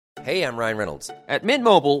Hey, I'm Ryan Reynolds. At Mint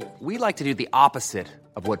Mobile, we like to do the opposite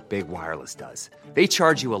of what Big Wireless does. They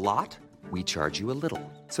charge you a lot, we charge you a little.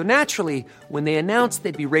 So naturally, when they announced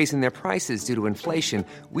they'd be raising their prices due to inflation,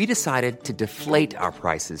 we decided to deflate our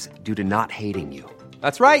prices due to not hating you.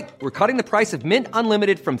 That's right. We're cutting the price of Mint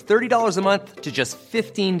Unlimited from $30 a month to just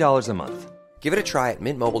 $15 a month. Give it a try at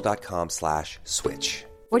mintmobile.com/switch.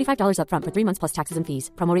 $45 up front for 3 months plus taxes and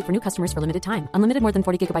fees. Promo rate for new customers for limited time. Unlimited more than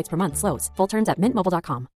 40 gigabytes per month. Slows full terms at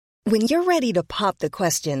mintmobile.com. When you're ready to pop the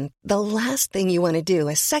question, the last thing you want to do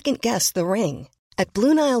is second-guess the ring. At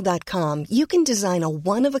BlueNile.com, you can design a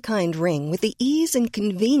one-of-a-kind ring with the ease and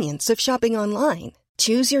convenience of shopping online.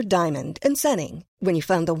 Choose your diamond and setting. When you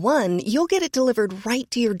find the one, you'll get it delivered right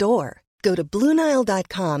to your door. Go to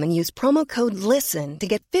BlueNile.com and use promo code LISTEN to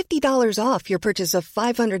get $50 off your purchase of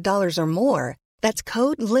 $500 or more. That's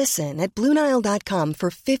code LISTEN at BlueNile.com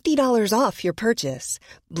for $50 off your purchase.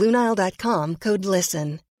 BlueNile.com, code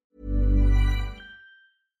LISTEN.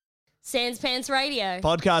 Sans Pants Radio.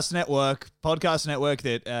 Podcast network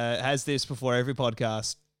that has this before every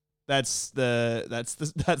podcast. That's the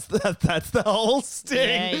whole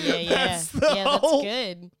sting. Yeah. That's That's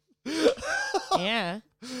good. Yeah.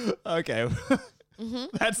 Okay. Mm-hmm.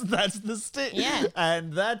 That's the sting. Yeah.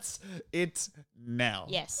 And that's it now.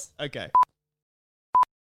 Yes. Okay.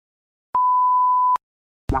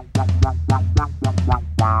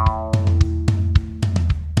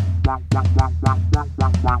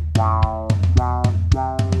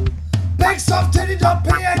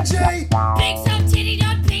 BigSoftTitty.png.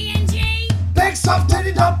 BigSoftTitty.png.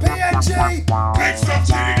 BigSoftTitty.png.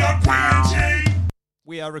 BigSoftTitty.png.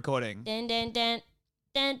 We are recording. Dun dun dun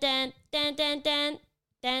dun dun dun dun dun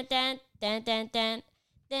dun dun dun dun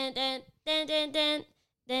dun dun dun dun dun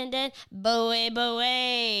dun dun. Boy.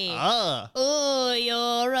 Oh,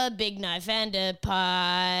 you're a big knife and a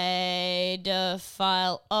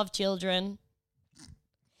pedophile of children.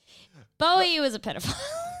 Bowie was a pedophile.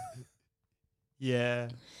 Yeah.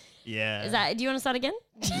 Do you want to start again?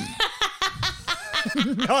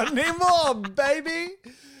 Not anymore, baby.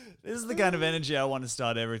 This is the kind of energy I want to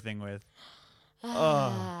start everything with.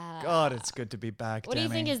 Oh, God, it's good to be back, What do you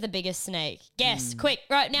Demi. think is the biggest snake? Guess, quick,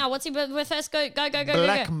 right now. What's your first go? Go.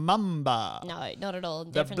 Black Mamba. No, not at all.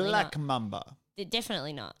 The Definitely Black not. Mamba.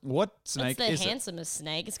 Definitely not. What snake It's is the it? handsomest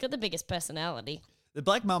snake. It's got the biggest personality. The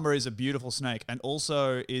Black Mamba is a beautiful snake and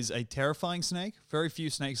also is a terrifying snake. Very few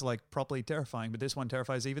snakes are like properly terrifying, but this one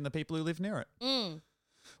terrifies even the people who live near it.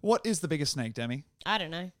 What is the biggest snake, Demi? I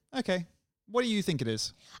don't know. Okay. What do you think it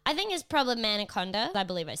is? I think it's probably Manaconda. I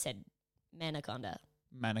believe I said Manaconda.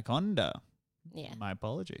 Manaconda. Yeah. My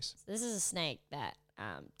apologies. So this is a snake that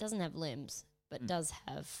doesn't have limbs, but does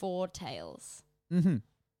have 4 tails Mm-hmm.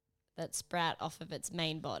 that sprout off of its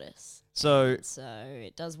main bodice. So So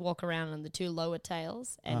it does walk around on the 2 lower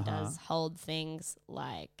tails and does hold things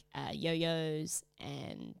like yo-yos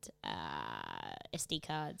and SD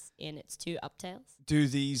cards in its 2 up tails. do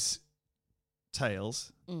these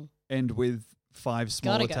tails end with 5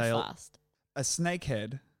 smaller Gotta go tails? fast. A snake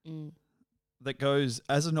head Mm. that goes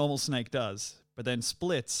as a normal snake does, but then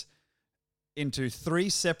splits into 3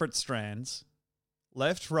 separate strands,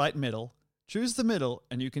 left, right, middle. Choose the middle,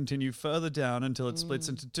 and you continue further down until it splits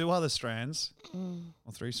into 2 other strands,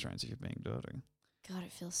 or 3 strands if you're being dirty. God,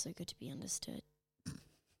 it feels so good to be understood.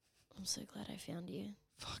 I'm so glad I found you.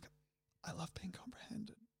 Fuck, I love being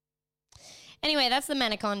comprehended. Anyway, that's the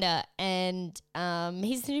Manaconda, and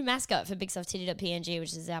he's the new mascot for BigSoftTitty.png,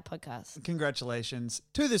 which is our podcast. Congratulations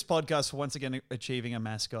to this podcast for once again achieving a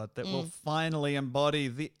mascot that will finally embody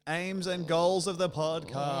the aims and goals of the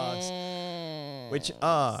podcast, which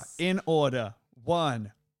are in order: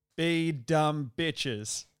 1, be dumb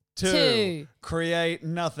bitches; 2, create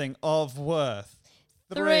nothing of worth;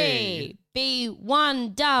 3, be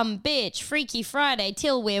one dumb bitch, Freaky Friday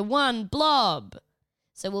till we're one blob.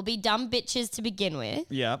 So we'll be dumb bitches to begin with.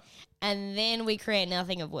 Yeah. And then we create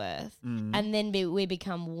nothing of worth. And then we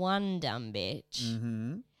become one dumb bitch.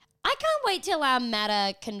 Mm-hmm. I can't wait till our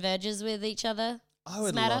matter converges with each other. I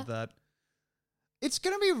would Matter. love that. It's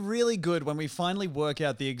going to be really good when we finally work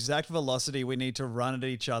out the exact velocity we need to run at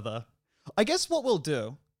each other. I guess what we'll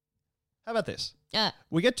do, how about this?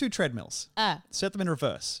 We get 2 treadmills, set them in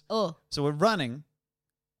reverse. Oh, So we're running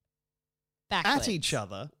backwards. at each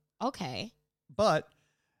other, Okay. but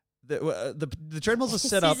the treadmills are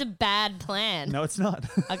set This up. is a bad plan. No, it's not.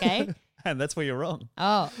 Okay. And that's where you're wrong.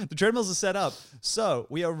 Oh. The treadmills are set up. So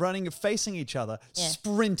we are running facing each other, Yeah.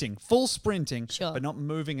 sprinting, full sprinting, Sure. but not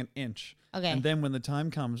moving an inch. Okay. And then when the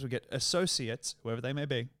time comes, we get associates, whoever they may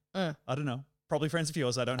be. I don't know. Probably friends of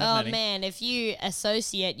yours. I don't have Oh, many. man. If you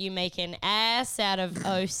associate, you make an ass out of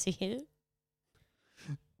OC.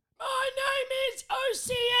 My name is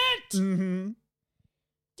Oceet. Mm-hmm.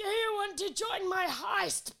 Do you want to join my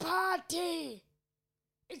heist party?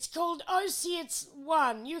 It's called Oceet's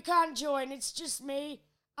 1. You can't join, it's just me.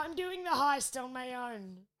 I'm doing the heist on my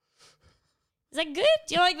own. Is that good?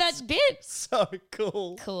 Do you like that bit? So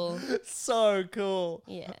cool. Cool. So cool.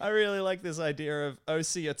 Yeah. I really like this idea of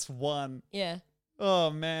Oceet's 1. Yeah. Oh,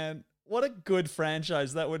 man. What a good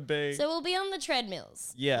franchise that would be. So we'll be on the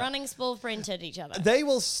treadmills. Yeah. Running spool print at each other. They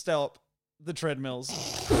will stop the treadmills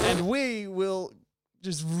and we will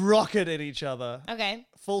just rocket at each other. Okay.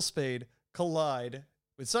 Full speed, collide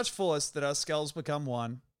with such force that our skulls become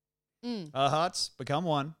one. Our hearts become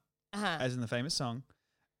one, Uh-huh. as in the famous song.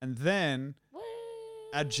 And then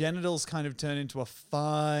our genitals kind of turn into a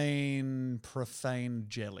fine, profane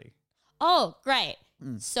jelly. Oh, great.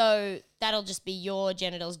 So that'll just be your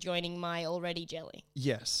genitals joining my already jelly.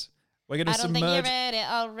 Yes. We're going to I don't think you're submerge. ready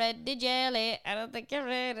already jelly. I don't think you're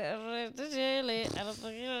ready already jelly. I don't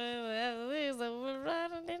think you're ready. So we're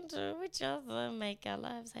running into each other, make our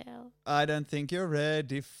lives hell. I don't think you're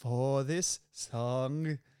ready for this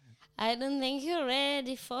song. I don't think you're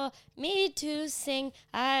ready for me to sing.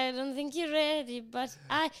 I don't think you're ready, but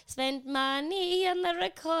I spent money on the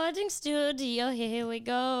recording studio. Here we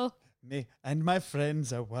go. Me and my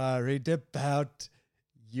friends are worried about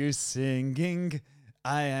you singing.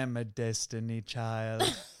 I am a Destiny child.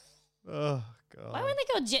 Oh, God. Why weren't they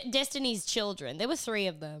called Destiny's Children? There were 3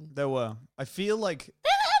 of them. There were. I feel like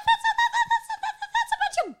That's a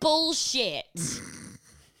bunch of bullshit. There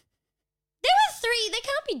were 3. They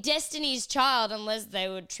can't be Destiny's Child unless they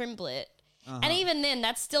were triplet. And even then,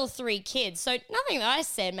 that's still 3 kids. So nothing that I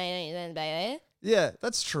said made any sense, baby. yeah,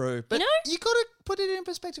 that's true. But know? you got to put it in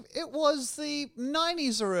perspective. It was the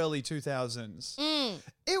 90s or early 2000s.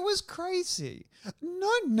 It was crazy.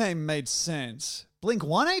 No name made sense. Blink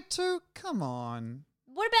 182? Come on.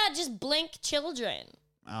 What about just Blink Children?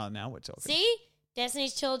 Oh, now we're talking. See?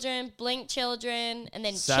 Destiny's Children, Blink Children, and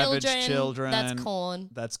then Savage Children. That's Corn.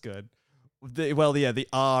 That's good. The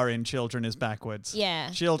R in children is backwards. Yeah.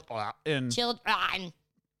 In. Children.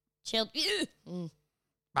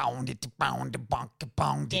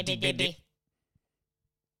 Dibby dibby.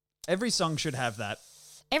 Every song should have that.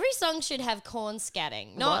 Every song should have Corn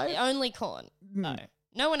scatting. Not Right? only Corn. No.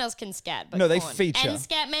 No one else can scat but No, they Korn. feature. And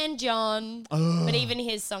Scatman John. But even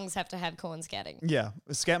his songs have to have Corn scatting. Yeah.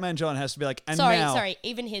 Scatman John has to be like, and Sorry,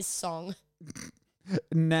 even his song.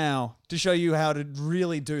 now, to show you how to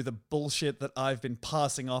really do the bullshit that I've been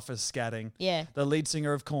passing off as scatting, Yeah. the lead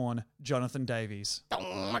singer of Korn, Jonathan Davies.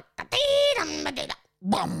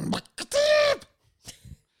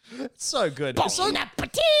 It's so good. It's so,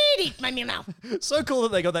 so cool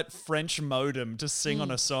that they got that French modem to sing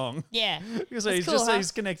on a song. Yeah. Because That's he's cool, just huh?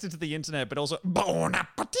 he's connected to the internet, but also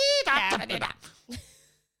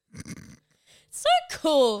So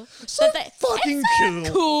cool. So fucking it's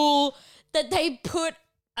so cool that they put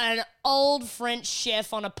an old French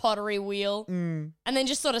chef on a pottery wheel and then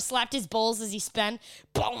just sort of slapped his balls as he span.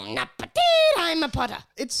 Bon appetit, I'm a potter.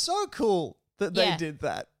 It's so cool that they Yeah. did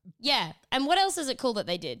that. Yeah. And what else is it cool that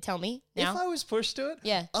they did? Tell me now. If I was pushed to it,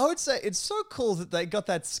 Yeah. I would say it's so cool that they got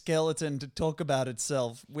that skeleton to talk about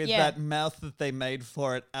itself with Yeah. that mouth that they made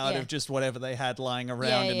for it out Yeah. of just whatever they had lying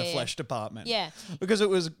around in the yeah. flesh department. Yeah. Because it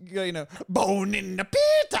was, bone in the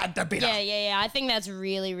pit at the bit. Yeah. I think that's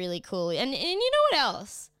really, really cool. And you know what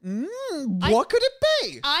else? What could it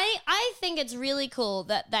be? I think it's really cool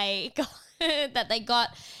that they got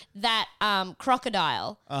that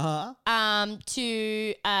crocodile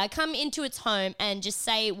to come into its home and just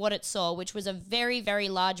say what it saw, which was a very, very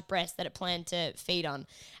large breast that it planned to feed on,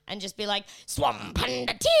 and just be like, swamp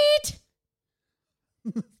under teat.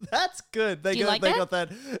 That's good. They Do you like got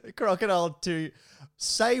that crocodile to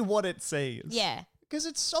say what it sees. Yeah. Because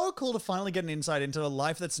it's so cool to finally get an insight into a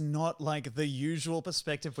life that's not like the usual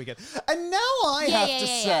perspective we get. And now I have to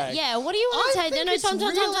say. Yeah, what do you want to I say? think No, it's Tom,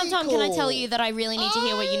 really can I tell cool. you that I really need to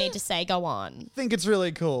hear what you need to say? Go on. I think it's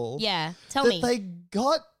really cool. Yeah, tell that me. they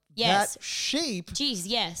got Yes. that sheep Jeez,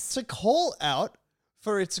 yes. to call out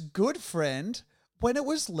for its good friend when it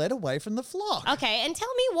was led away from the flock. Okay, and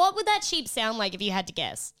tell me, what would that sheep sound like if you had to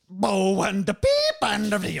guess? Bow and the peep and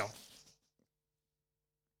the veal.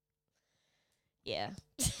 Yeah.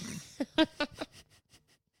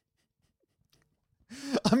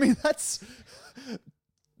 I mean, that's,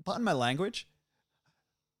 pardon my language,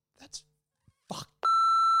 that's fuck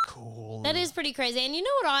cool. That is pretty crazy. And you know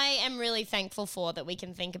what I am really thankful for that we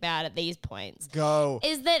can think about at these points? Go.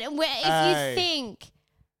 Is that if Hey. you think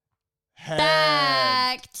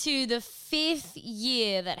back to the 5th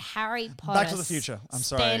year that Harry Potter Back to the Future. I'm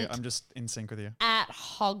sorry. spent I'm just in sync with you. at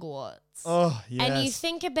Hogwarts. Oh, yes. And you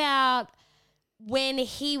think about when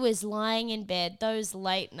he was lying in bed those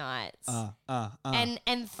late nights and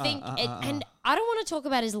think and I don't want to talk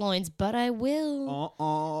about his loins, but I will.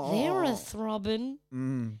 They're a throbbing.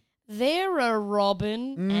 They're a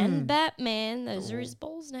Robin and Batman. Those are his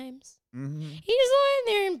balls names. He's lying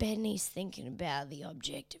there in bed and he's thinking about the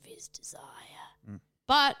object of his desire.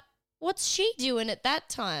 But what's she doing at that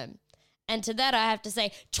time? And to that I have to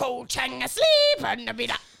say, Cho Chang asleep and a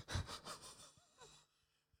bit.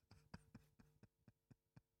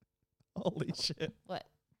 Holy shit. What?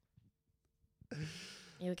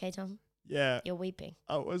 You okay, Tom? Yeah. You're weeping.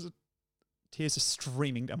 Tears are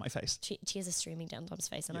streaming down my face. Tears are streaming down Tom's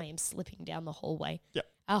face, and I am slipping down the hallway. Yep.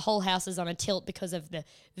 Our whole house is on a tilt because of the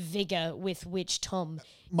vigor with which Tom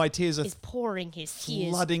My tears are is pouring his tears.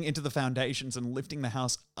 flooding into the foundations and lifting the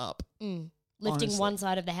house up. Lifting Honestly. one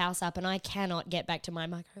side of the house up, and I cannot get back to my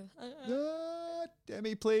microphone.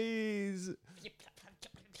 Demi, please.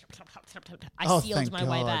 I sealed thank my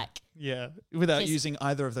way God. back. Yeah, without Just- using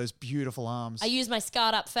either of those beautiful arms. I used my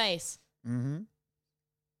scarred up face. Mm-hmm.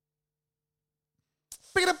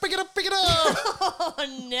 Pick it up, pick it up, pick it up! Oh,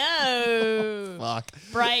 no. Fuck.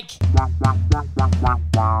 Break.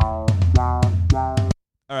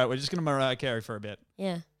 All right, we're just going to Mariah Carey for a bit.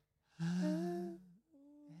 Yeah.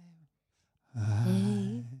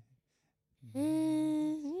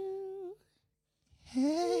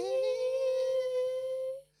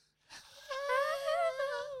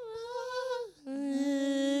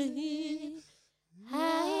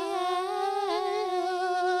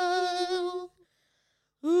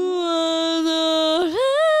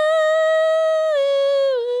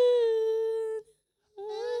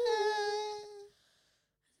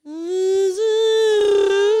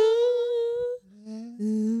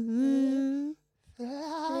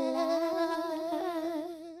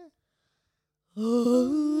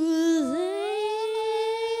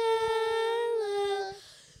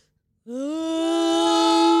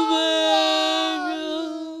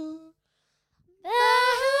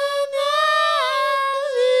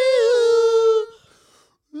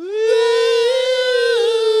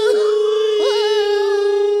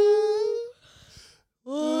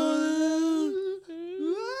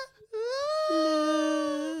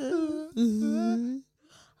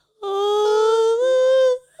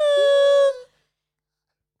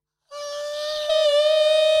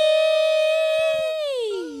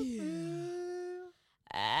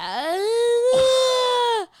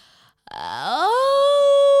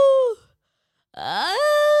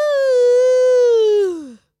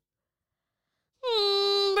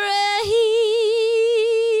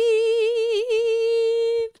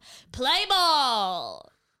 Play ball.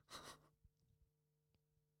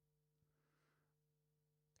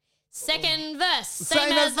 Second verse,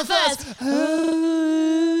 same as the first.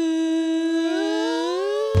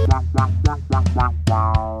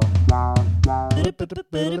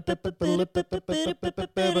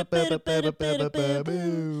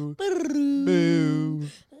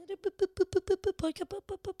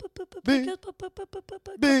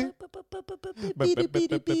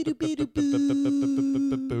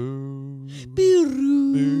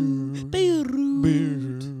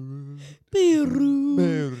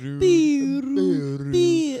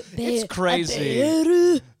 It's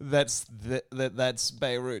crazy. That's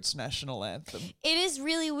Beirut's national anthem. It is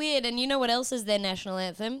really weird, and you know what else is their national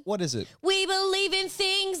anthem? What is it? We believe in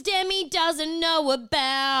things Demi doesn't know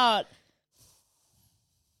about.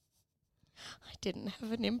 I didn't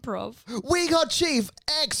have an improv. We got chief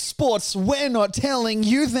exports. We're not telling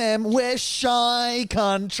you them. We're shy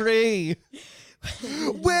country.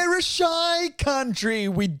 We're a shy country.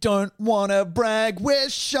 We don't want to brag. We're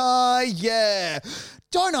shy, yeah.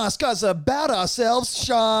 Don't ask us about ourselves,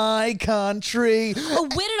 shy country. Oh,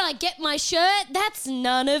 where did I get my shirt? That's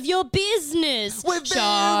none of your business. We're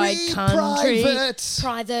Shy very country. private.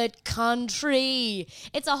 Private country.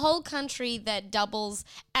 It's a whole country that doubles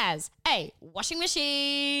as a washing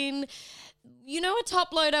machine. You know a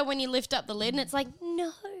top loader when you lift up the lid and it's like,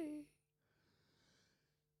 no.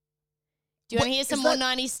 Do you want to hear some more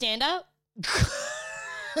 90s stand-up?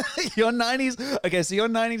 Your 90s... Okay, so your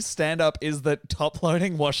 90s stand-up is that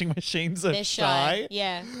top-loading washing machines are They're shy.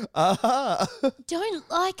 Yeah. Uh-huh.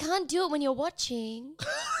 I can't do it when you're watching.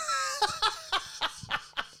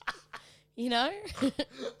 You know?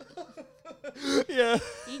 Yeah.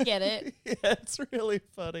 You get it. Yeah, it's really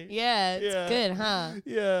funny. Yeah, it's Yeah. good, huh?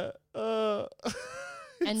 Yeah.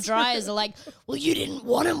 And dryers are like, well, you didn't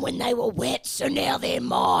want them when they were wet, so now they're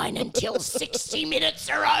mine until 60 minutes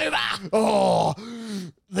are over. Oh,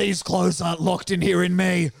 these clothes aren't locked in here in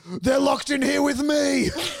me. They're locked in here with me.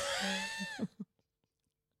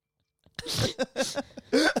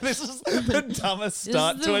 This is the dumbest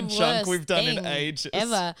start to a chunk we've done in ages.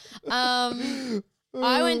 Ever.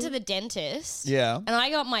 I went to the dentist. Yeah. And I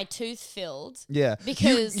got my tooth filled. Yeah.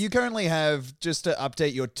 Because you currently have, just to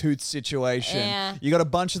update your tooth situation, Yeah. you got a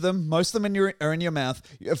bunch of them. Most of them are in your mouth.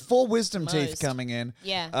 You have 4 wisdom teeth Most. coming in.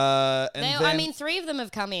 Yeah. And 3 of them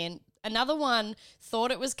have come in. Another one thought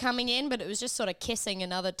it was coming in, but it was just sort of kissing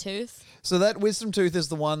another tooth. So that wisdom tooth is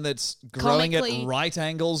the one that's growing at Comically- right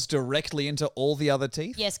angles directly into all the other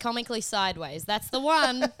teeth? Yes, comically sideways. That's the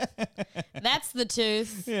one. That's the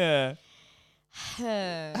tooth. Yeah.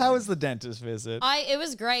 How was the dentist visit? It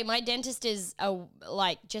was great. My dentist is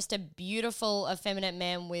just a beautiful, effeminate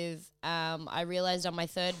man with I realized on my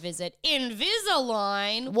 3rd visit,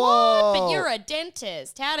 Invisalign. Whoa. What? But you're a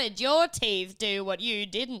dentist. How did your teeth do what you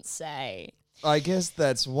didn't say? I guess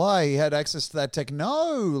that's why he had access to that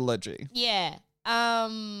technology. Yeah.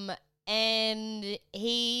 And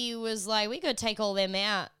he was like, we could take all them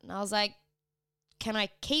out. And I was like, can I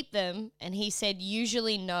keep them? And he said,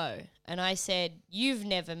 usually no. And I said, you've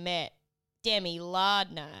never met Demi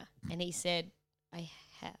Lardner. And he said, I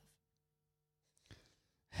have.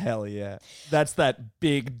 Hell yeah. That's that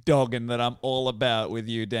big dogging that I'm all about with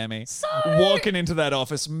you, Demi. So- Walking into that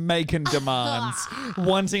office, making demands,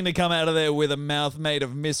 wanting to come out of there with a mouth made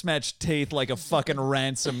of mismatched teeth like a fucking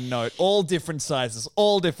ransom note. All different sizes,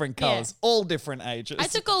 all different colors, all different ages. I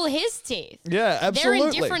took all his teeth. Yeah, absolutely. They're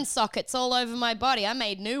in different sockets all over my body. I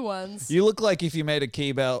made new ones. You look like if you made a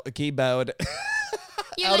keyboard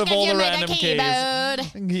You out look of if all you the made a random keys. keyboard.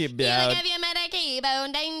 You look Keyboard. if you made a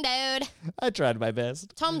keyboard, ding dude. I tried my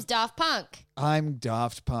best. Tom's Daft Punk. I'm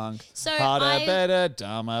Daft Punk. So Harder, better,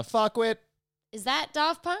 dumber, fuckwit. Is that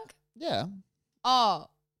Daft Punk? Yeah. Oh,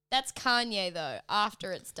 that's Kanye though,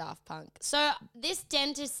 after it's Daft Punk. So this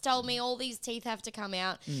dentist told me all these teeth have to come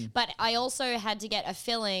out, but I also had to get a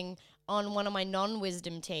filling on one of my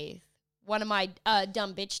non-wisdom teeth. One of my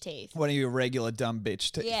dumb bitch teeth. One of your regular dumb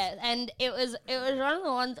bitch teeth. Yeah, and it was one of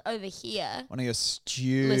the ones over here. One of your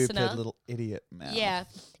stupid Listener. little idiot mouth. Yeah,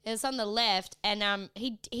 it was on the left, and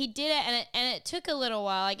he did it, and it took a little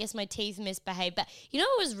while. I guess my teeth misbehaved, but you know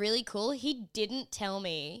what was really cool? He didn't tell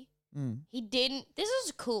me. He didn't. This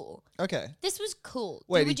was cool. Okay. This was cool.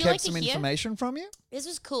 Wait, Would he you kept like to some hear? information from you? This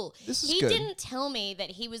was cool. This is he good. didn't tell me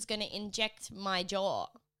that he was going to inject my jaw,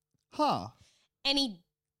 Huh. and he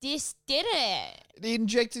just did it He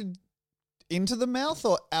injected into the mouth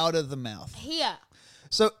or out of the mouth? here.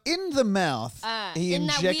 So in the mouth, he in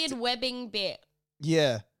injected... that weird webbing bit.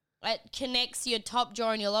 Yeah. It connects your top jaw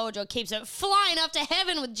and your lower jaw, keeps it flying up to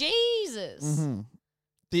heaven with Jesus. Mm-hmm.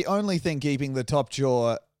 The only thing keeping the top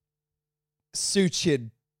jaw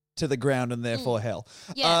sutured to the ground and therefore hell.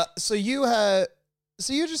 Yeah. So you're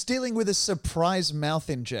just dealing with a surprise mouth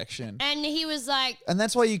injection. And he was like, And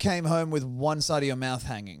that's why you came home with one side of your mouth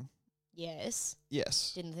hanging. yes.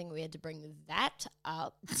 Yes. Didn't think we had to bring that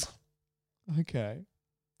up. Okay.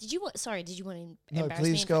 Did you want to No, embarrass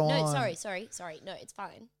please me? go No, on. sorry. No, it's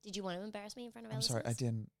fine. Did you want to embarrass me in front of our I'm sorry, I listeners?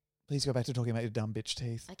 didn't. Please go back to talking about your dumb bitch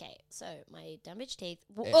teeth. Okay, so my dumb bitch teeth.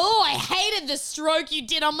 Oh, I hated the stroke you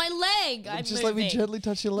did on my leg. I'm Just let me moving. gently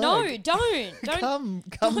touch your No, leg. don't. Come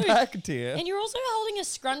don't. back, dear. And you're also holding a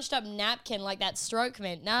scrunched up napkin like that stroke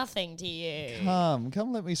meant nothing to you.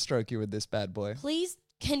 Come let me stroke you with this bad boy. Please,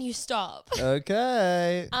 can you stop?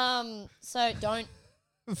 Okay. So don't.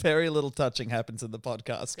 Very little touching happens in the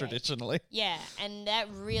podcast traditionally. Yeah, and that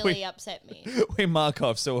really upset me. We mark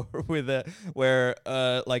off, so we're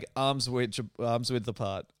like arms width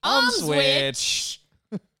apart. Arms width?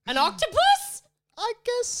 An octopus? I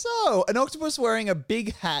guess so. An octopus wearing a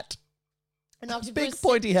big hat, An octopus? big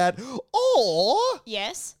pointy hat, or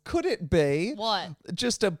Yes. could it be What?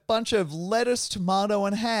 just a bunch of lettuce, tomato,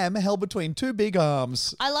 and ham held between two big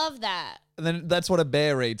arms? I love that. And then that's what a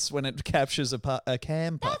bear eats when it captures a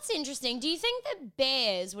camper. That's interesting. Do you think that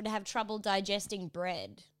bears would have trouble digesting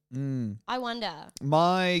bread? I wonder.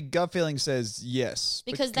 My gut feeling says yes.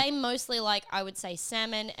 Because they mostly like, I would say,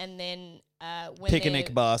 salmon and then when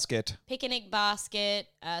Picnic basket. Picnic basket.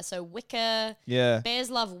 So wicker. Yeah. Bears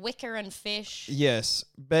love wicker and fish. Yes,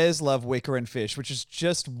 bears love wicker and fish, which is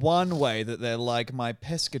just one way that they're like my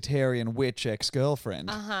pescatarian witch ex-girlfriend.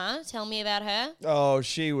 Tell me about her. Oh,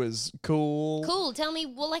 she was cool. Cool. Tell me,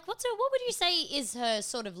 well, like, what would you say is her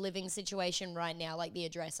sort of living situation right now, like the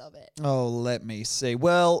address of it? Oh, let me see.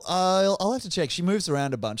 Well, I'll have to check. She moves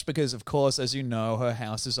around a bunch because, of course, as you know, her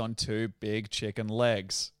house is on 2 big chicken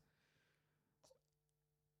legs.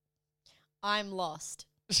 I'm lost.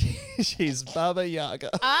 She's Baba Yaga.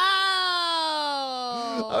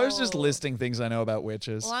 Oh! I was just listing things I know about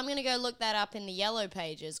witches. Well, I'm going to go look that up in the yellow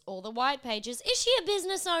pages or the white pages. Is she a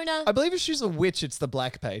business owner? I believe if she's a witch, it's the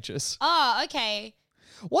black pages. Oh, okay.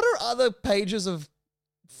 What are other pages of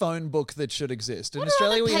phone book that should exist? In What are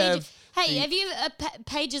Australia, other we pages? have... Hey, have you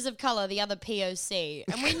pages of colour, the other POC?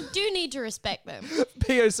 And we do need to respect them.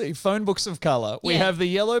 POC, phone books of colour. We Yeah. have the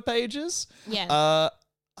yellow pages. Yeah.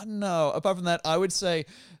 No, apart from that, I would say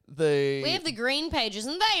We have the green pages,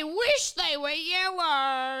 and they wish they were yellow.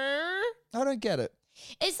 I don't get it.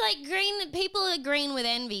 It's like green. People are green with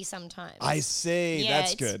envy sometimes. I see.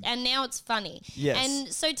 That's good. And now it's funny. Yes. And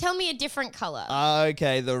so tell me a different colour.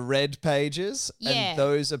 Okay, the red pages. Yeah. And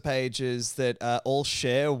those are pages that all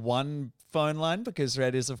share one phone line because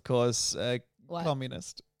red is, of course, What?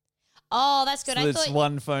 communist. Oh, that's good. So I it's thought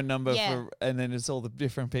one phone number Yeah. and then it's all the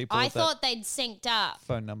different people. I with thought they'd synced up. that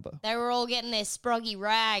phone number. They were all getting their sproggy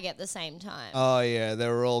rag at the same time. Oh yeah, they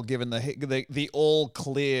were all given the all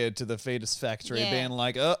clear to the fetus factory, Yeah. being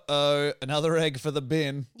like, "Uh-oh, another egg for the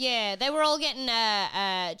bin." Yeah, they were all getting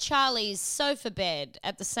Charlie's sofa bed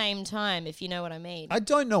at the same time, if you know what I mean. I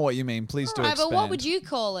don't know what you mean. Please do Right, expand. but what would you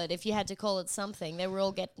call it if you had to call it something? They were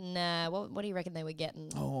all getting, what do you reckon they were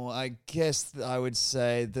getting? Oh, I guess I would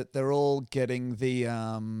say that they're all getting the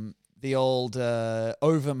old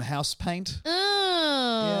ovum house paint.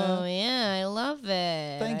 Oh, yeah, I love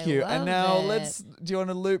it. Thank I you. And now love it. do you want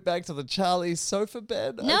to loop back to the Charlie sofa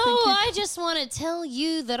bed? No, I just want to tell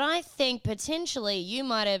you that I think potentially you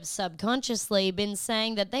might have subconsciously been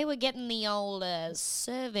saying that they were getting the old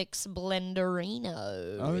cervix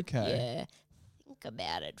blenderino. Okay. Yeah. Think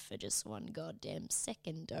about it for just one goddamn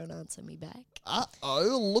second. Don't answer me back.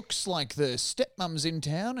 Uh-oh, looks like the stepmom's in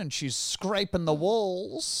town and she's scraping the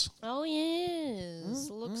walls. Oh, yes.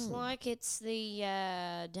 Looks like it's the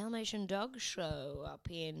Dalmatian Dog Show up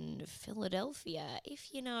in Philadelphia, if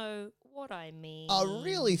you know what I mean. I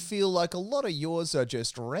really feel like a lot of yours are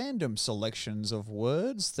just random selections of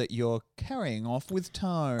words that you're carrying off with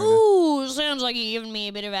tone. Ooh, sounds like you're giving me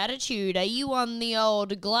a bit of attitude. Are you on the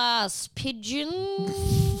old glass pigeon?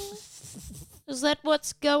 Is that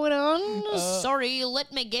what's going on? Sorry,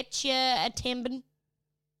 let me get you a tampon.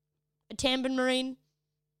 A tampon marine?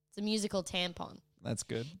 It's a musical tampon. That's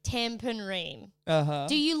good. Tamponrine. Uh-huh.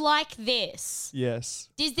 Do you like this? Yes.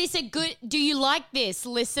 Do you like this,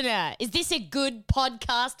 listener? Is this a good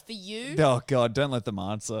podcast for you? Oh, God, don't let them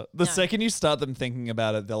answer. The No. second you start them thinking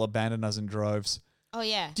about it, they'll abandon us in droves. Oh,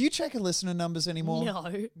 yeah. Do you check your listener numbers anymore? No.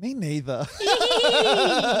 Me neither.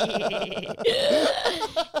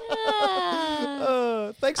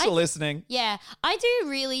 Thanks for listening. Yeah, I do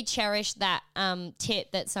really cherish that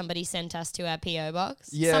tit that somebody sent us to our PO box.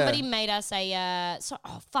 Yeah. Somebody made us a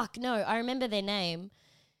I remember their name.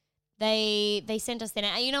 They sent us their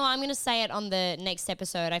name. You know what? I'm going to say it on the next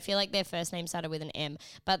episode. I feel like their first name started with an M,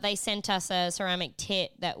 but they sent us a ceramic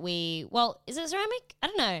tit that is it ceramic? I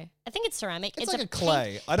don't know. I think it's ceramic. It's like a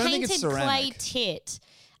clay. I don't think it's painted clay ceramic. tit.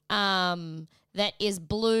 That is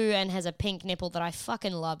blue and has a pink nipple that I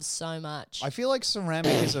fucking love so much. I feel like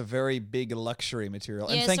ceramic is a very big luxury material.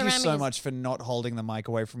 Yeah, And thank you ceramic so is- much for not holding the mic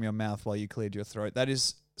away from your mouth while you cleared your throat. That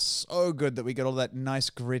is so good that we got all that nice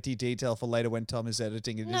gritty detail for later when Tom is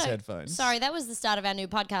editing in his headphones. Sorry, that was the start of our new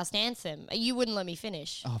podcast anthem. You wouldn't let me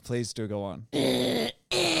finish. Oh, please do go on. This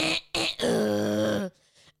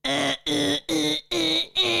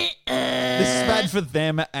This is bad for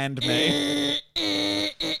them and me.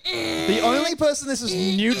 The only person this is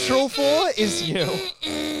neutral for is you.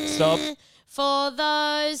 Stop. For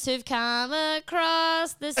those who've come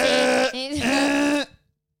across the sea.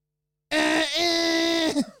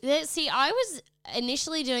 See, I was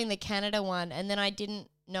initially doing the Canada one, and then I didn't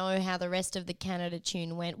know how the rest of the Canada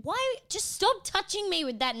tune went. Why? Just stop touching me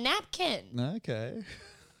with that napkin. Okay.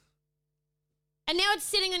 And now it's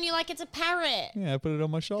sitting on you like it's a parrot. Yeah, I put it on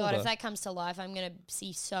my shoulder. God, if that comes to life, I'm going to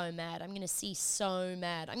see so mad. I'm going to see so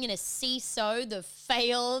mad. I'm going to CISO, the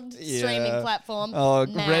failed streaming platform. Oh,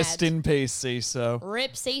 mad. rest in peace, CISO.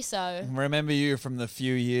 Rip CISO. Remember you from the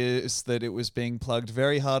few years that it was being plugged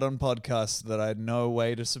very hard on podcasts that I had no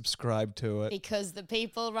way to subscribe to it. Because the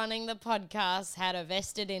people running the podcast had a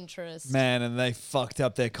vested interest. Man, and they fucked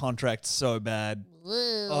up their contract so bad.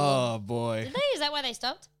 Woo. Oh, boy. Did they? Is that why they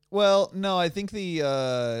stopped? Well, no, I think the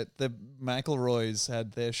McElroys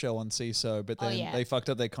had their show on CISO, but then they fucked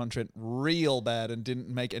up their contract real bad and didn't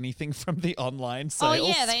make anything from the online sales. Oh,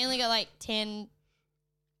 yeah. They only got like $10,000.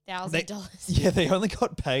 Yeah, they only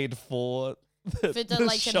got paid for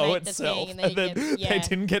the show itself, and then they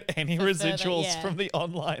didn't get any residuals from the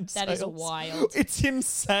online sales. That is wild. It's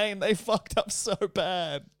insane. They fucked up so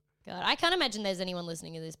bad. God, I can't imagine there's anyone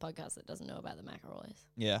listening to this podcast that doesn't know about the McElroys.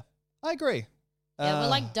 Yeah, I agree. Yeah, we're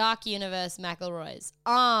like Dark Universe McElroys.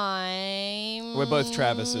 We're both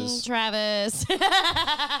Travises. Travis.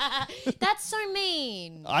 That's so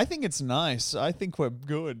mean. I think it's nice. I think we're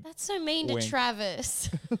good. That's so mean Wink. to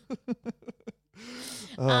Travis.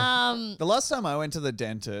 The last time I went to the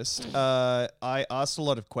dentist, I asked a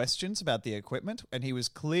lot of questions about the equipment, and he was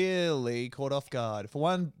clearly caught off guard. For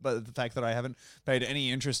one, but the fact that I haven't paid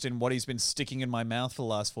any interest in what he's been sticking in my mouth for the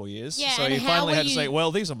last 4 years. Yeah, so and he how finally were had to you- say,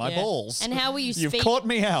 well, these are my balls. And how will you You've speak? caught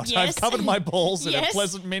me out. Yes. I've covered my balls in a Yes.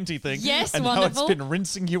 pleasant minty thing. Yes, and wonderful. now it's been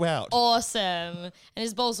rinsing you out. Awesome. And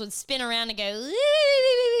his balls would spin around and go,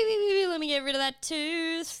 let me get rid of that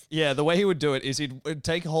tooth. Yeah, the way he would do it is he'd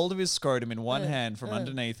take hold of his scrotum in one hand from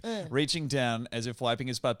underneath, reaching down as if wiping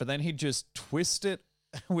his butt, but then he'd just twist it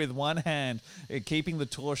with one hand, keeping the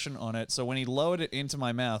torsion on it. So when he lowered it into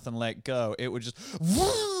my mouth and let go, it would just...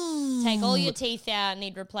 Take all your teeth out and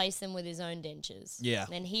he'd replace them with his own dentures. Yeah.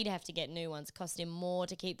 Then he'd have to get new ones. Cost him more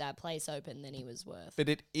to keep that place open than he was worth. But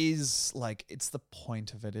it is like, it's the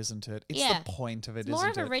point of it, isn't it? It's Yeah. the point of it, It's more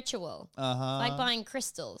isn't of a it? ritual. Uh-huh. Like buying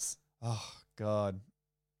crystals. Oh, God.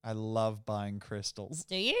 I love buying crystals.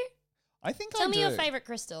 Do you? I think Tell I me do. your favorite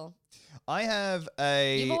crystal. I have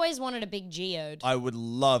You've always wanted a big geode. I would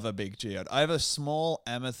love a big geode. I have a small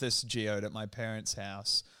amethyst geode at my parents'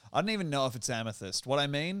 house. I don't even know if it's amethyst. What I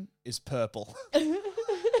mean is purple.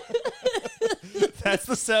 That's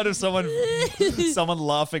the sound of someone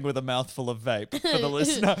laughing with a mouthful of vape for the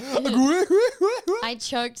listener. I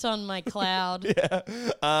choked on my cloud. Yeah.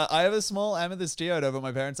 I have a small amethyst geode over at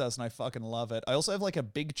my parents' house and I fucking love it. I also have like a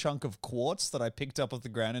big chunk of quartz that I picked up off the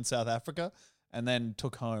ground in South Africa and then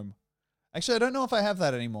took home. Actually, I don't know if I have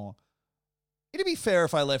that anymore. It'd be fair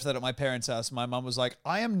if I left that at my parents' house. My mum was like,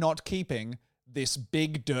 I am not keeping this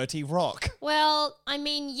big dirty rock. Well, I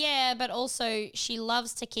mean, yeah, but also she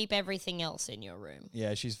loves to keep everything else in your room.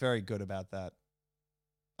 Yeah, she's very good about that.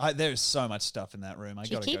 There's so much stuff in that room.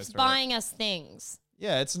 She gotta go keeps through buying us things it.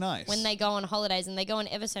 Yeah, it's nice. when they go on holidays, and they go on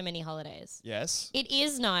ever so many holidays. Yes. It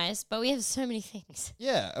is nice, but we have so many things.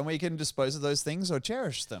 Yeah, and we can dispose of those things or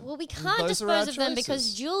cherish them. Well, we And can't those are our dispose of them because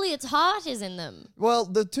choices. Juliet's heart is in them. Well,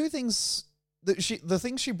 the two things the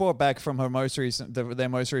things she brought back from her their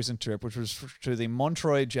most recent trip, which was to the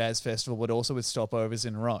Montreux Jazz Festival, but also with stopovers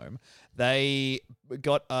in Rome, they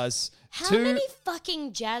got us How two. many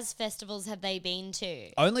fucking jazz festivals have they been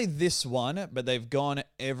to? Only this one, but they've gone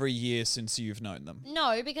every year since you've known them.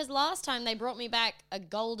 No, because last time they brought me back a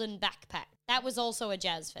golden backpack. That was also a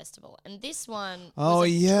jazz festival. And this one Oh was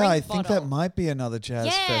a yeah, drink I think bottle. that might be another jazz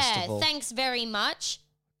festival. Yeah, thanks very much.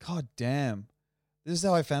 God damn. This is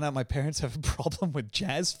how I found out my parents have a problem with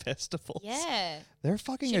jazz festivals. Yeah. They're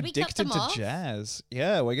fucking Should we cut addicted them to off? jazz.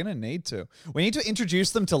 Yeah, we're going to need to. We need to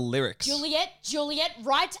introduce them to lyrics. Juliet,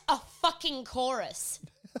 write a fucking chorus.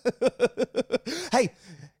 Hey,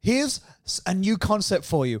 here's a new concept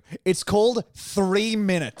for you. It's called 3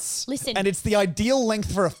 minutes. Listen. And it's the ideal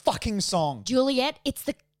length for a fucking song. Juliet, it's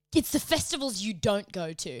the festivals you don't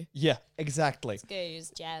go to. Yeah, exactly. Let's go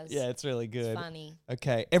use jazz. Yeah, it's really good. It's funny.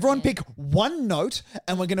 Okay, everyone pick one note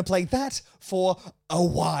and we're going to play that for a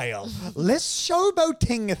while. Less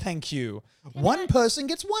showboating, thank you. One person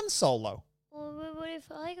gets one solo. Well, what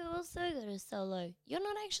if I also got a solo? You're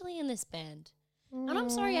not actually in this band. And I'm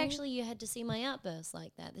sorry, actually, you had to see my outburst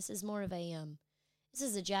like that. This is more of a, this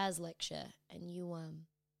is a jazz lecture, and you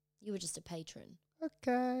were just a patron.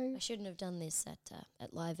 Okay. I shouldn't have done this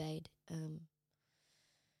at Live Aid. I'm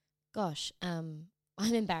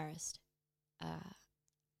embarrassed. I'm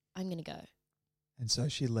going to go. And so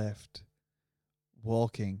she left,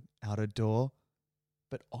 walking out a door,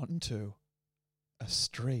 but onto a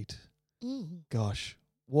street. Mm. Gosh,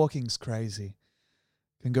 walking's crazy.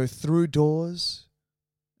 Can go through doors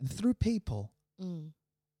and through people Mm.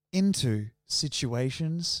 into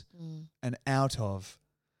situations and out of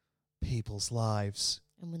people's lives.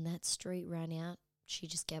 And when that street ran out, she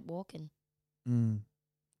just kept walking.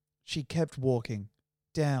 She kept walking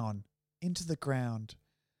down into the ground.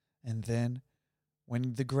 And then,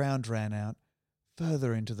 when the ground ran out,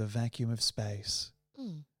 further into the vacuum of space.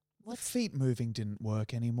 The feet moving didn't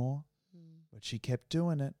work anymore, but she kept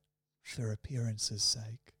doing it for appearance's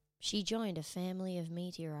sake. She joined a family of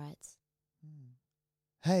meteorites.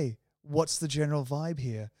 Hey, what's the general vibe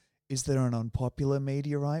here? Is there an unpopular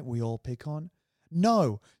meteorite we all pick on?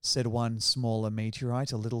 No, said one smaller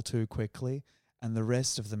meteorite a little too quickly, and the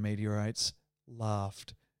rest of the meteorites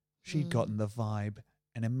laughed. She'd gotten the vibe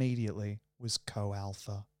and immediately was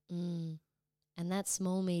co-alpha. And that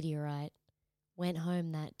small meteorite went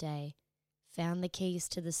home that day, found the keys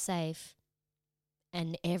to the safe,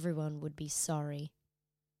 and everyone would be sorry.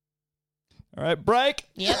 All right, break.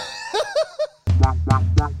 Yep.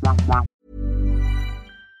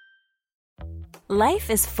 Life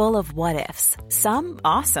is full of what-ifs. Some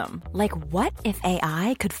awesome, like what if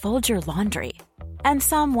AI could fold your laundry? And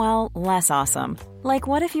some, well, less awesome, like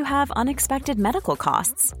what if you have unexpected medical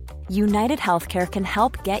costs? United Healthcare can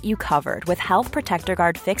help get you covered with Health Protector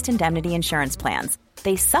Guard fixed indemnity insurance plans.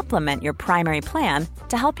 They supplement your primary plan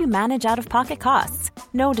to help you manage out-of-pocket costs.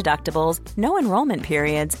 No deductibles, no enrollment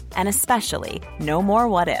periods, and especially no more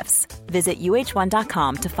what-ifs. Visit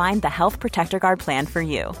uh1.com to find the Health Protector Guard plan for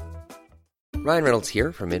you. Ryan Reynolds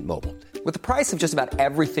here from Mint Mobile. With the price of just about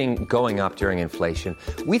everything going up during inflation,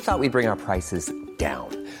 we thought we'd bring our prices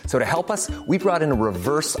down. So to help us, we brought in a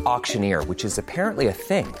reverse auctioneer, which is apparently a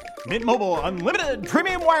thing. Mint Mobile Unlimited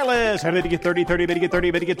Premium Wireless. How to get 30, 30, bit to get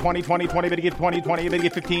 30, bit to get 20, 20, 20, bit to get 20, 20, bit to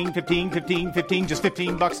get 15, 15, 15, 15, just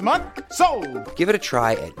 $15 a month? Sold! Give it a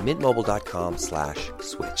try at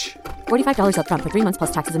mintmobile.com/switch. $45 up front for 3 months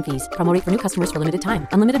plus taxes and fees. Promo rate for new customers for limited time.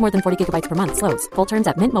 Unlimited more than 40 gigabytes per month. Slows full terms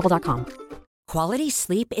at mintmobile.com. Quality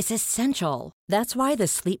sleep is essential. That's why the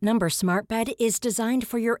Sleep Number Smart Bed is designed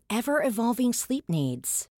for your ever-evolving sleep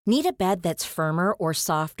needs. Need a bed that's firmer or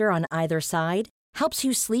softer on either side? Helps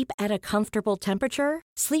you sleep at a comfortable temperature?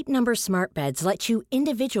 Sleep Number Smart Beds let you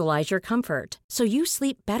individualize your comfort, so you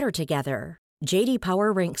sleep better together. J.D.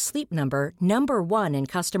 Power ranks Sleep Number number 1 in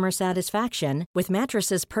customer satisfaction with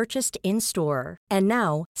mattresses purchased in-store. And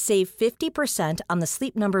now, save 50% on the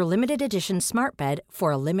Sleep Number Limited Edition Smart Bed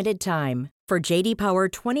for a limited time. For J.D. Power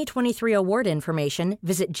 2023 award information,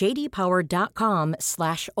 visit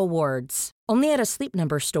jdpower.com/awards. Only at a Sleep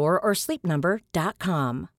Number store or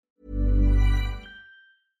sleepnumber.com.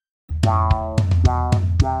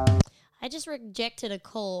 I just rejected a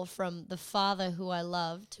call from the father who I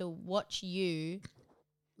love to watch you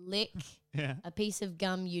lick a piece of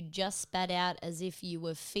gum you just spat out as if you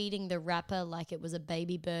were feeding the wrapper like it was a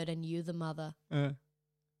baby bird and you the mother.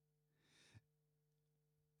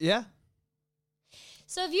 Yeah.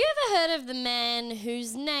 So have you ever heard of the man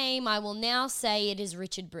whose name I will now say it is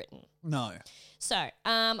Richard Britton? No. So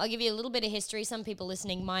I'll give you a little bit of history. Some people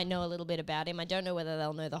listening might know a little bit about him. I don't know whether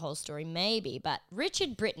they'll know the whole story, maybe. But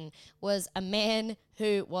Richard Britton was a man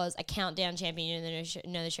who was a countdown champion. You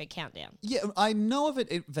know the show Countdown? Yeah, I know of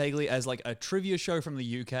it vaguely as like a trivia show from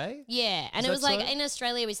the UK. Yeah, and Is it was that like so? in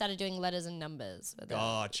Australia we started doing letters and numbers.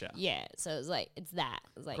 Gotcha. Yeah, so it was like it's that.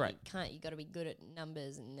 It's like Great. you got to be good at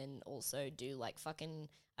numbers and then also do like fucking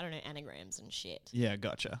I don't know anagrams and shit. Yeah,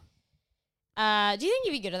 gotcha. Do you think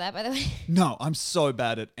you'd be good at that, by the way? No, I'm so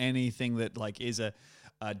bad at anything that like is a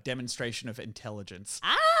demonstration of intelligence.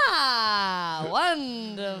 Ah,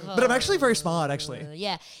 wonderful. But I'm actually very smart, actually.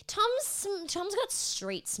 Yeah, Tom's got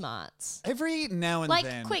street smarts. Every now and Like,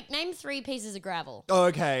 then. quick, name 3 pieces of gravel.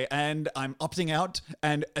 Okay, and I'm opting out,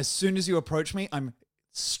 and as soon as you approach me, I'm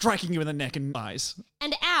striking you in the neck and eyes.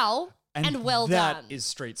 And ow, and well that done. That is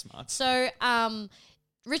street smarts. So,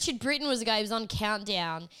 Richard Britton was a guy who was on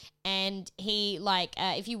Countdown, and he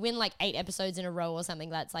if you win like 8 episodes in a row or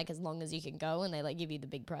something, that's like as long as you can go, and they like give you the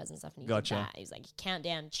big prize and stuff. And he Gotcha. did that. He's like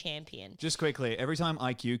Countdown champion. Just quickly, every time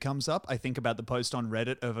IQ comes up, I think about the post on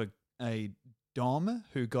Reddit of a Dom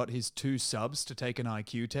who got his 2 subs to take an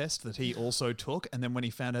IQ test that he also took, and then when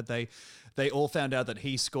he found out they all found out that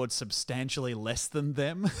he scored substantially less than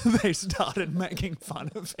them, they started making fun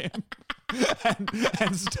of him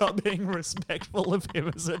and stopped being respectful of him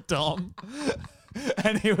as a Dom.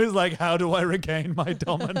 And he was like, how do I regain my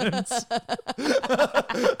dominance?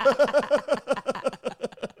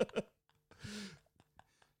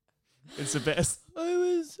 It's the best. I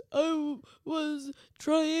was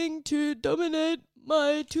trying to dominate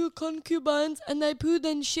my 2 concubines, and I pooed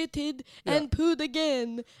and shitted and pooed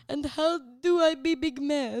again. And how do I be big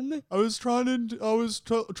man? I was trying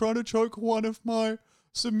to choke one of my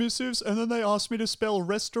submissives, and then they asked me to spell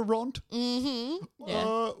restaurant. Mm-hmm.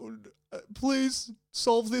 Yeah. Please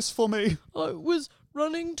solve this for me. I was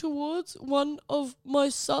running towards one of my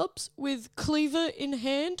subs with cleaver in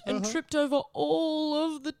hand and tripped over all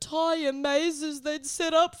of the tyre mazes they'd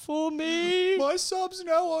set up for me. My subs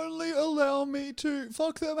now only allow me to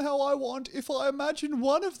fuck them how I want if I imagine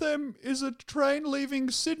one of them is a train leaving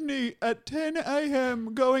Sydney at 10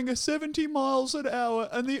 a.m. going 70 miles an hour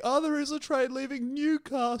and the other is a train leaving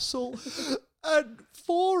Newcastle at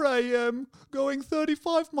 4 a.m. going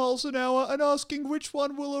 35 miles an hour and asking which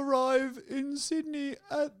one will arrive in Sydney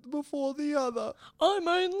before the other. I'm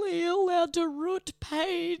only allowed to root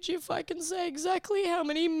Paige if I can say exactly how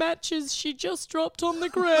many matches she just dropped on the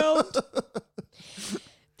ground.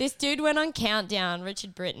 This dude went on Countdown,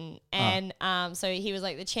 Richard Britton, and so he was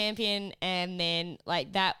like the champion, and then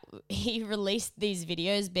like that he released these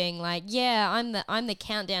videos being like, "Yeah, I'm the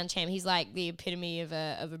Countdown champ." He's like the epitome of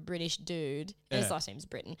a British dude. And his last name's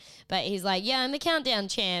Britton, but he's like, "Yeah, I'm the Countdown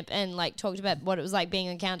champ," and like talked about what it was like being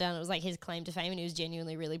on Countdown. It was like his claim to fame, and he was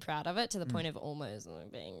genuinely really proud of it to the point of almost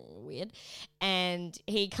like, being weird. And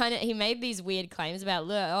he made these weird claims about,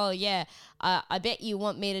 "Oh yeah, I bet you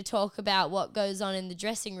want me to talk about what goes on in the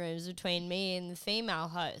dressing rooms between me and the female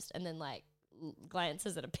host," and then like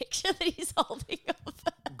glances at a picture that he's holding of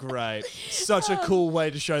her. Great. Such a cool way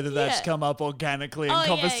to show that that's come up organically in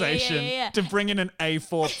conversation. To bring in an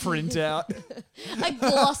A4 printout. A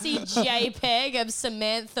glossy JPEG of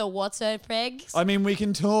Samantha What's-Her-Pregs. I mean, we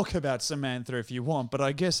can talk about Samantha if you want, but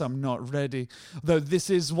I guess I'm not ready. Though this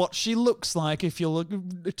is what she looks like if you'll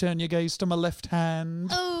turn your gaze to my left hand.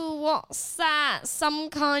 Oh, what's that? Some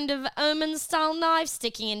kind of Omen-style knife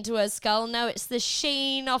sticking into her skull? No, it's the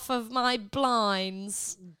sheen off of my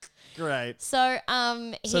blinds. Great. So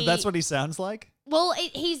that's what he sounds like? Well,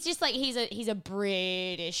 he's just like he's a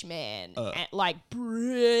British man, like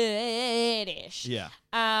British. Yeah.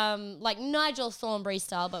 Like Nigel Thornberry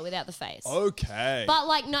style, but without the face. Okay. But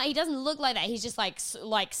like no, he doesn't look like that. He's just like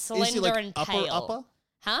slender Is he like and pale. upper?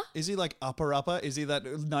 Huh? Is he like upper? Is he that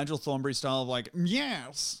Nigel Thornberry style of like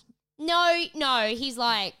yes? No.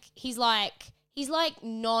 He's like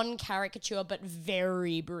non-caricature, but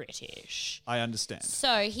very British. I understand.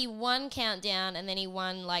 So he won Countdown, and then he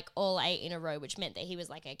won like all 8 in a row, which meant that he was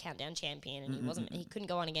like a Countdown champion, and he couldn't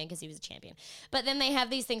go on again because he was a champion. But then they have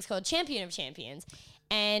these things called Champion of Champions,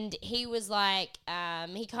 and he was like,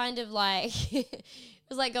 he kind of like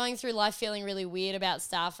was like going through life feeling really weird about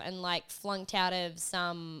stuff, and like flunked out of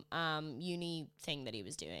some uni thing that he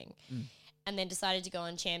was doing, and then decided to go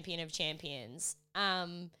on Champion of Champions.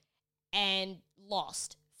 And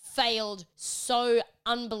failed so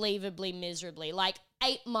unbelievably miserably, like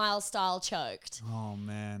 8 Mile style choked. Oh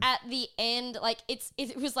man. At the end, like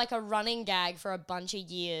it was like a running gag for a bunch of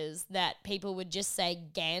years that people would just say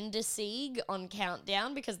Gandesieg on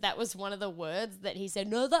Countdown because that was one of the words that he said,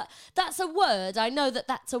 "No, that's a word. I know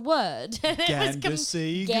that's a word."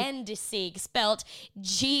 Gandesieg? Gandesieg, spelt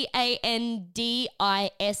Gandiseeg.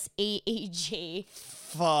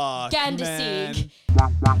 Fuck, Gandesieg.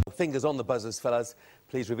 Fingers on the buzzers, fellas.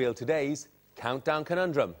 Please reveal today's Countdown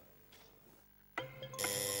Conundrum.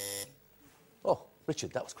 Oh,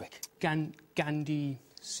 Richard, that was quick. Gandhi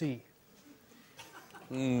C.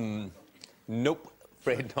 Nope,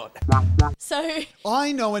 afraid not. So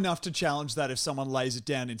I know enough to challenge that if someone lays it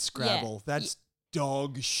down in Scrabble. That's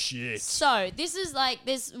dog shit. So this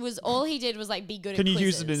was all he did was like be good at Can you quizzes.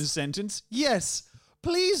 use it in a sentence? Yes.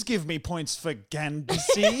 Please give me points for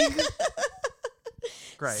Gandesieg.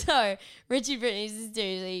 Great. So Richard Britton is this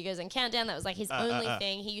dude. He goes on Countdown. That was like his only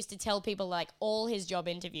thing. He used to tell people like all his job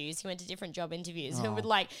interviews. He went to different job interviews and would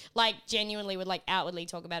like genuinely would like outwardly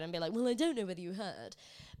talk about it and be like, "Well, I don't know whether you heard."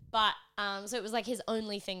 But so it was like his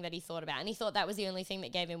only thing that he thought about, and he thought that was the only thing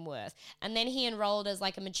that gave him worth. And then he enrolled as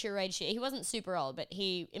like a mature age. He wasn't super old, but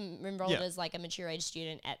he enrolled as like a mature age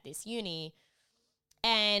student at this uni,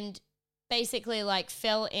 and basically like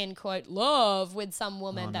fell in quote love with some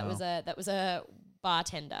woman that was a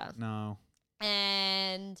bartender. No.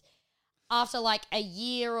 And after like a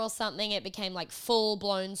year or something, it became like full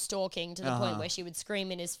blown stalking to the point where she would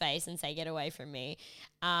scream in his face and say, "Get away from me."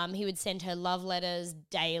 He would send her love letters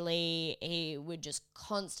daily. He would just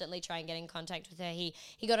constantly try and get in contact with her. He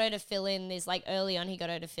got her to fill in this, like early on, he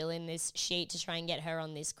got her to fill in this sheet to try and get her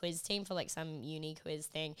on this quiz team for like some uni quiz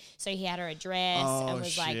thing. So he had her address and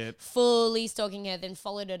was like fully stalking her, then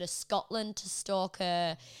followed her to Scotland to stalk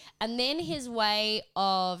her. And then his way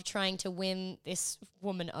of trying to win this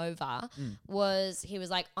woman over was he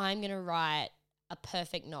was like, "I'm going to write a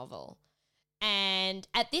perfect novel." And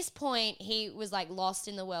at this point, he was like lost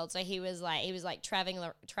in the world. So he was like traveling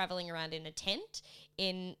around in a tent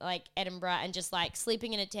in like Edinburgh and just like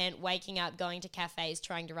sleeping in a tent, waking up, going to cafes,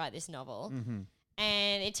 trying to write this novel. Mm-hmm.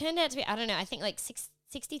 And it turned out to be, I don't know, I think like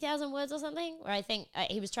 60,000 words or something, where I think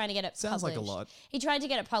he was trying to get it Sounds published. like a lot. He tried to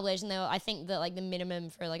get it published, and I think that like the minimum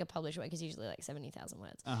for like a published work is usually like 70,000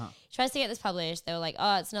 words. He tries to get this published. They were like,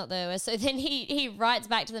 oh, it's not there. So then he writes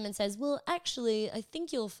back to them and says, well, actually, I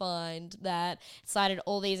think you'll find that, cited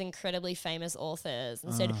all these incredibly famous authors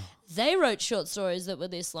and said they wrote short stories that were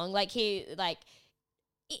this long. Like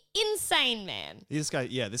insane, man. This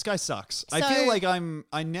guy sucks. I So- feel like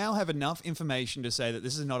I now have enough information to say that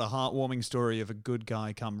this is not a heartwarming story of a good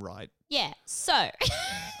guy come right. Yeah. So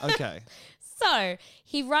Okay. So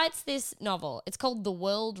he writes this novel. It's called The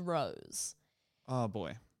World Rose. Oh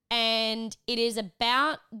boy. And it is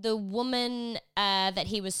about the woman that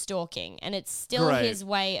he was stalking. And it's still Great. his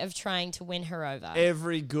way of trying to win her over.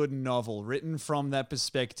 Every good novel written from that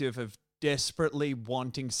perspective of desperately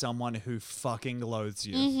wanting someone who fucking loathes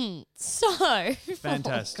you. Mm-hmm. So.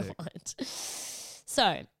 Fantastic. Oh, God.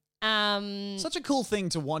 So. Such a cool thing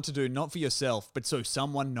to want to do, not for yourself, but so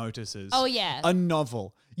someone notices. Oh, yeah. A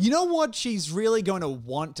novel. You know what she's really going to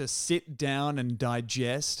want to sit down and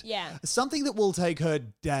digest? Yeah. Something that will take her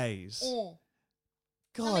days.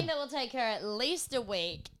 Something that will take her at least a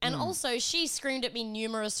week. And also, she screamed at me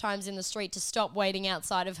numerous times in the street to stop waiting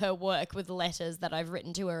outside of her work with letters that I've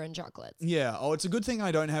written to her and chocolates. Yeah. Oh, it's a good thing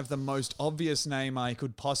I don't have the most obvious name I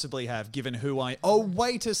could possibly have, given who I... Oh,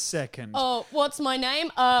 wait a second. Oh, what's my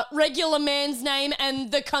name? Regular man's name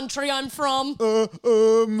and the country I'm from.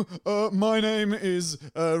 My name is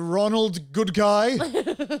Ronald Good Guy.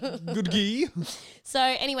 Good Guy. So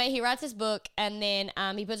anyway, he writes this book and then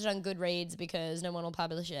he puts it on Goodreads because no one will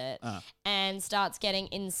publish it and starts getting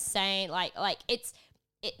insane.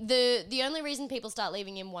 The only reason people start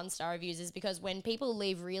leaving him 1-star reviews is because when people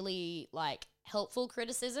leave really like helpful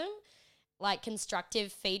criticism, like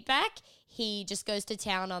constructive feedback, he just goes to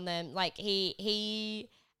town on them. Like he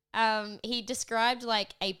described like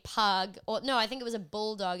a pug, or no, I think it was a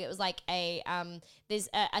bulldog. It was like there's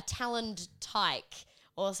a taloned tyke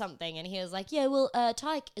or something, and he was like, yeah, well,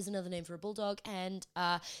 tyke is another name for a bulldog, and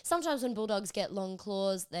sometimes when bulldogs get long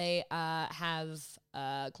claws, they have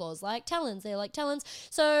claws like talons. They're like talons.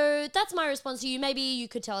 So that's my response to you. Maybe you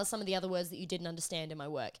could tell us some of the other words that you didn't understand in my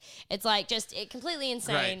work. It's like just completely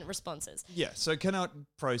insane responses. Yeah, so cannot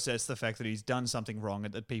process the fact that he's done something wrong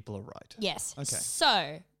and that people are right. Yes. Okay.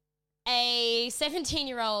 So a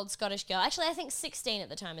 17-year-old Scottish girl, actually I think 16 at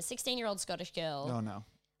the time, a 16-year-old Scottish girl Oh, no.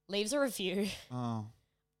 leaves a review Oh.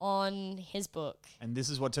 on his book. And this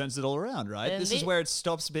is what turns it all around, right? And This is where it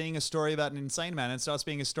stops being a story about an insane man and starts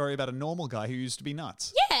being a story about a normal guy who used to be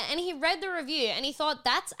nuts. Yeah, and he read the review and he thought,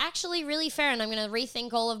 that's actually really fair and I'm going to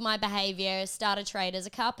rethink all of my behavior, start a trade as a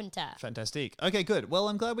carpenter. Fantastic. Okay, good. Well,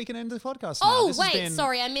 I'm glad we can end the podcast now. Oh, This has wait, been-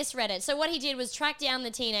 sorry, I misread it. So what he did was track down the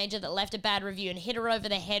teenager that left a bad review and hit her over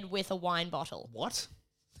the head with a wine bottle. What?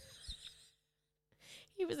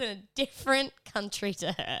 He was in a different country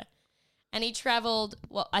to her. And he travelled,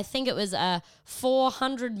 well, I think it was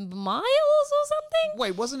 400 miles or something.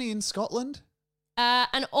 Wait, wasn't he in Scotland?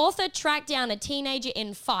 An author tracked down a teenager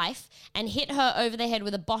in Fife and hit her over the head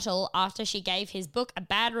with a bottle after she gave his book a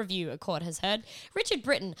bad review, a court has heard. Richard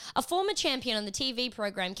Britton, a former champion on the TV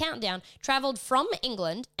program Countdown, travelled from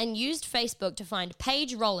England and used Facebook to find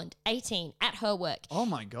Paige Rowland, 18, at her work. Oh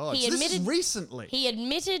my God. He So this is admitted- recently. He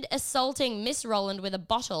admitted assaulting Miss Rowland with a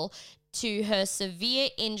bottle to her severe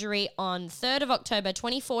injury on 3rd of October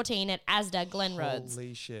 2014 at Asda, Glenrhodes.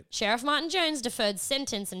 Holy shit. Sheriff Martin Jones deferred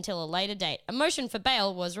sentence until a later date. A motion for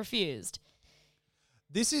bail was refused.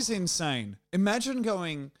 This is insane. Imagine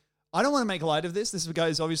going, I don't want to make light of this. This guy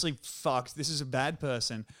is obviously fucked. This is a bad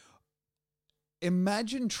person.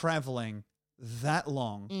 Imagine traveling that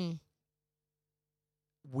long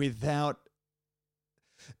without...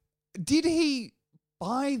 Did he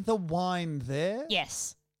buy the wine there?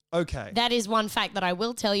 Yes. Okay. That is one fact that I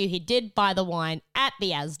will tell you. He did buy the wine at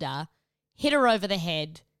the Asda, hit her over the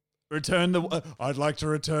head. Return the... I'd like to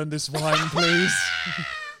return this wine, please.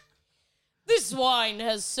 This wine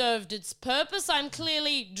has served its purpose. I'm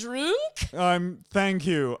clearly drunk. Thank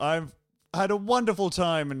you. I've had a wonderful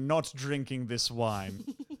time not drinking this wine.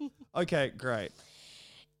 Okay, great.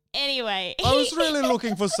 Anyway. I was really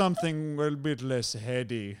looking for something a bit less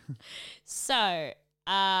heady. So,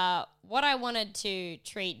 what I wanted to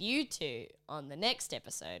treat you to on the next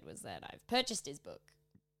episode was that I've purchased his book.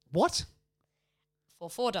 What? For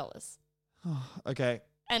 $4. Okay.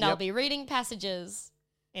 And I'll be reading passages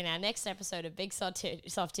in our next episode of Big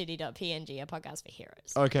Softtitty.png, a podcast for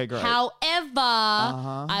heroes. Okay, great. However,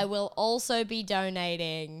 I will also be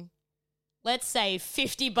donating, let's say,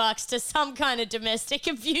 $50 to some kind of domestic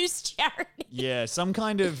abuse charity. Yeah, some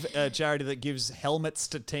kind of charity that gives helmets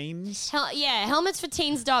to teens.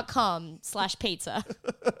 Helmetsforteens.com/pizza.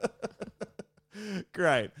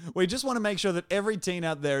 Great. We just want to make sure that every teen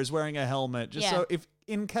out there is wearing a helmet, just Yeah. so if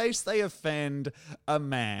in case they offend a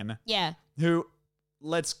man Yeah. who,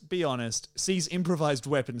 let's be honest, sees improvised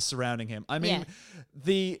weapons surrounding him. I mean,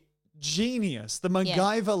 the genius, the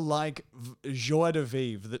MacGyver-like joie de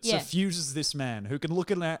vivre that suffuses this man, who can look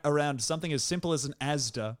around something as simple as an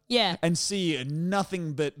Asda and see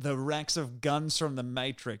nothing but the racks of guns from the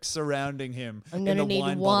Matrix surrounding him. I'm going to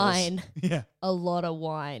need wine. Yeah. A lot of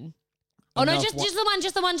wine. Oh, no, just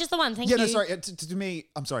the one. Thank you. Yeah, no, sorry. To me,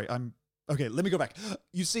 I'm sorry. Okay, let me go back.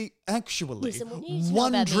 You see, actually, Listen, what you need to know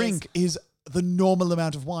one about drink is the normal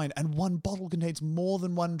amount of wine, and one bottle contains more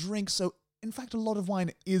than one drink, so in fact, a lot of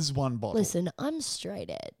wine is one bottle. Listen, I'm straight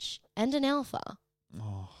edge and an alpha.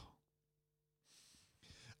 Oh.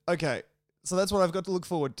 Okay, so that's what I've got to look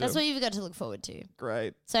forward to. That's what you've got to look forward to.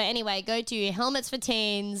 Great. So anyway, go to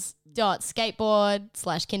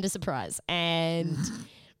helmetsforteens.skateboard/Kinder Surprise and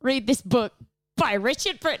read this book by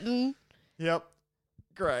Richard Britton. Yep.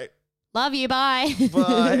 Great. Love you. Bye.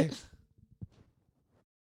 Bye.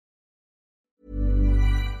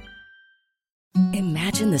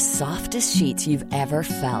 Imagine the softest sheets you've ever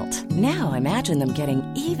felt. Now imagine them getting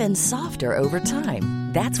even softer over time.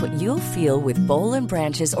 That's what you'll feel with Boll &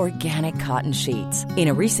 Branch's organic cotton sheets. In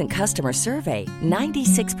a recent customer survey,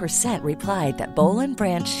 96% replied that Boll &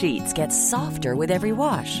 Branch sheets get softer with every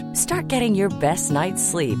wash. Start getting your best night's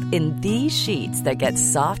sleep in these sheets that get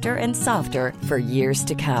softer and softer for years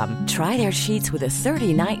to come. Try their sheets with a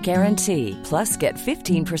 30-night guarantee. Plus, get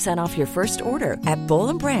 15% off your first order at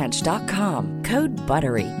bollandbranch.com. Code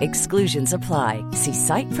BUTTERY. Exclusions apply. See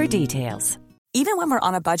site for details. Even when we're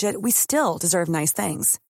on a budget, we still deserve nice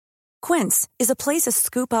things. Quince is a place to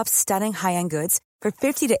scoop up stunning high-end goods for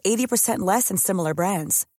 50 to 80% less than similar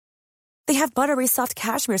brands. They have buttery soft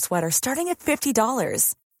cashmere sweaters starting at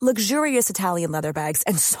 $50, luxurious Italian leather bags,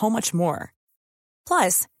 and so much more.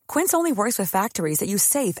 Plus, Quince only works with factories that use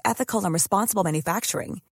safe, ethical, and responsible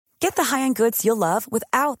manufacturing. Get the high-end goods you'll love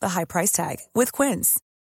without the high price tag with Quince.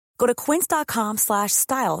 Go to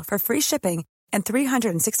quince.com/style for free shipping and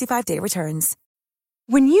 365-day returns.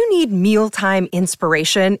 When you need mealtime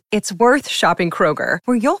inspiration, it's worth shopping Kroger,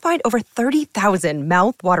 where you'll find over 30,000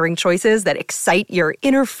 mouth-watering choices that excite your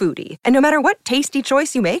inner foodie. And no matter what tasty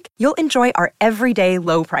choice you make, you'll enjoy our everyday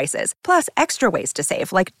low prices, plus extra ways to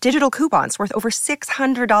save, like digital coupons worth over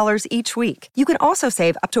 $600 each week. You can also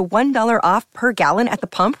save up to $1 off per gallon at the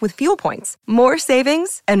pump with fuel points. More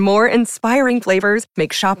savings and more inspiring flavors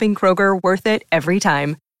make shopping Kroger worth it every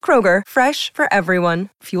time. Kroger, fresh for everyone.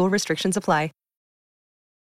 Fuel restrictions apply.